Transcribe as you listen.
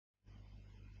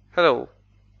Hello,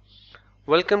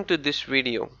 welcome to this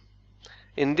video.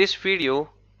 In this video,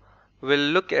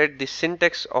 we'll look at the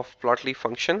syntax of plotly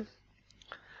function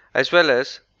as well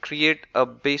as create a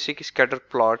basic scatter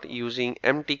plot using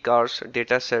mtcars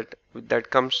dataset that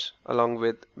comes along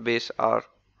with base R.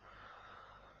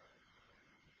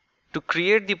 To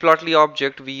create the plotly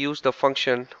object, we use the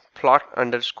function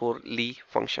plot_ly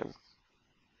function.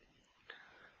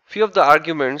 Few of the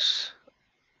arguments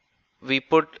we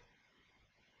put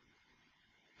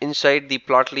inside the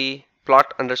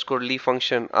plot_ly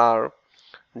function are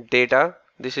data.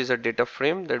 This is a data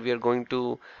frame that we are going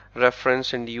to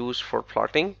reference and use for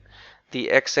plotting. The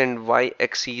x and y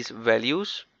axes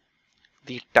values.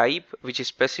 The type, which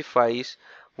specifies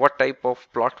what type of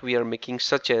plot we are making,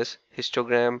 such as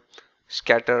histogram,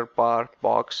 scatter, bar,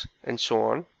 box, and so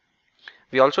on.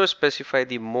 We also specify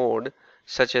the mode,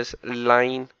 such as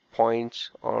line, points,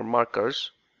 or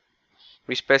markers.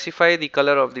 We specify the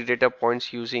color of the data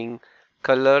points using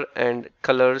color and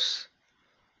colors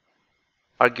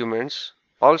arguments.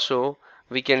 Also,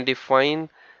 we can define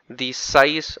the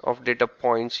size of data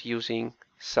points using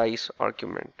size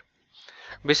argument.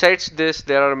 Besides this,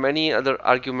 there are many other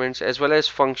arguments as well as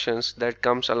functions that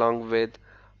comes along with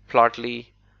plotly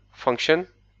function,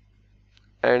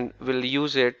 and we'll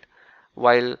use it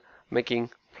while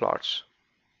making plots.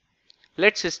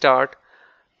 Let's start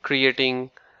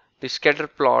creating the scatter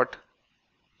plot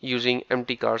using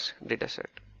mtcars dataset.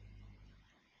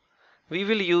 We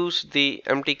will use the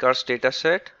mtcars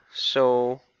dataset,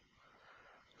 so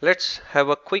let's have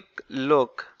a quick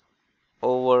look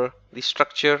over the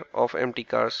structure of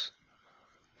mtcars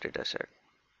dataset.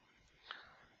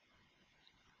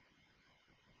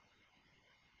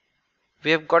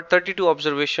 We have got 32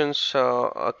 observations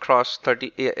across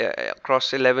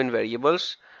 11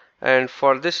 variables, and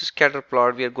for this scatter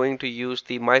plot we are going to use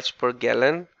the miles per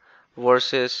gallon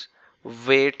versus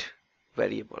weight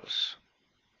variables.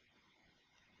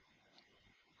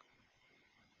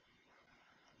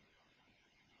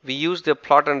 We use the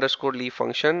plot_ly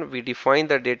function. We define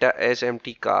the data as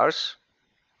mtcars,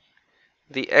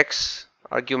 the x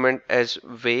argument as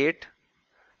weight.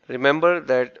 Remember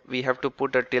that we have to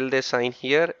put a tilde sign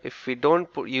here. If we don't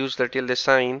use the tilde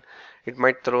sign, it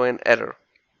might throw an error.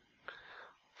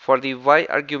 For the y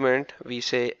argument, we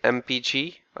say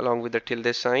mpg along with the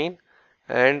tilde sign,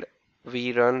 and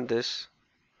we run this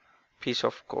piece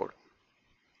of code.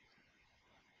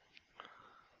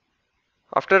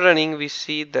 After running, we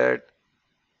see that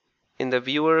in the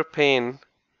viewer pane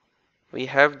we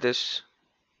have this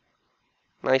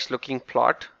nice looking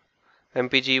plot,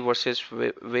 mpg versus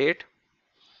weight.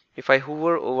 If I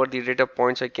hover over the data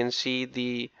points, I can see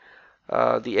the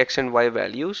x and y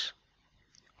values.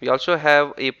 We also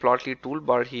have a plotly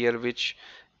toolbar here which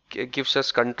gives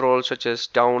us controls such as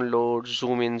download,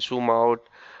 zoom in, zoom out,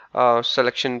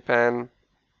 selection pan,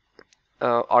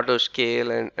 auto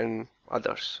scale, and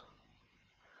others.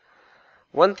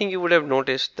 One thing you would have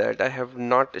noticed that I have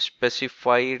not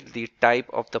specified the type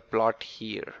of the plot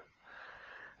here.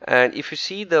 And if you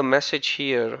see the message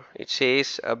here, it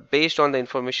says based on the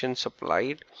information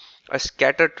supplied, a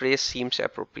scatter trace seems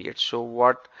appropriate. So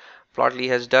what Plotly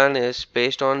has done is,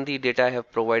 based on the data I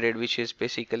have provided, which is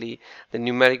basically the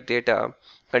numeric data,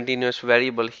 continuous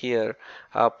variable here,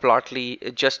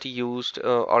 Plotly just used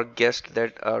or guessed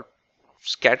that a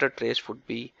scatter trace would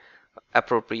be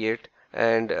appropriate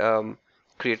and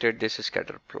created this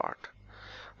scatter plot.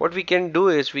 What we can do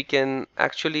is we can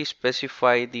actually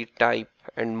specify the type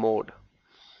and mode.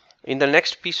 In the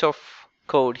next piece of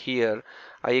code here,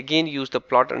 I again use the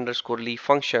plot_ly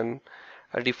function.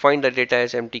 I define the data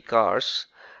as mtcars,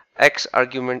 x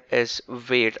argument as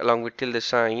weight along with tilde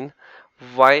sign,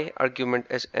 y argument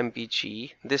as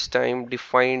mpg. This time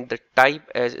define the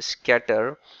type as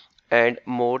scatter and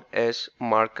mode as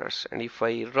markers. And if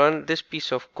I run this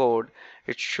piece of code,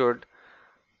 it should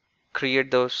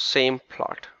create the same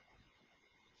plot,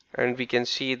 and we can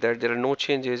see that there are no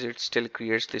changes. It still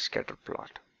creates the scatter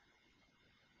plot.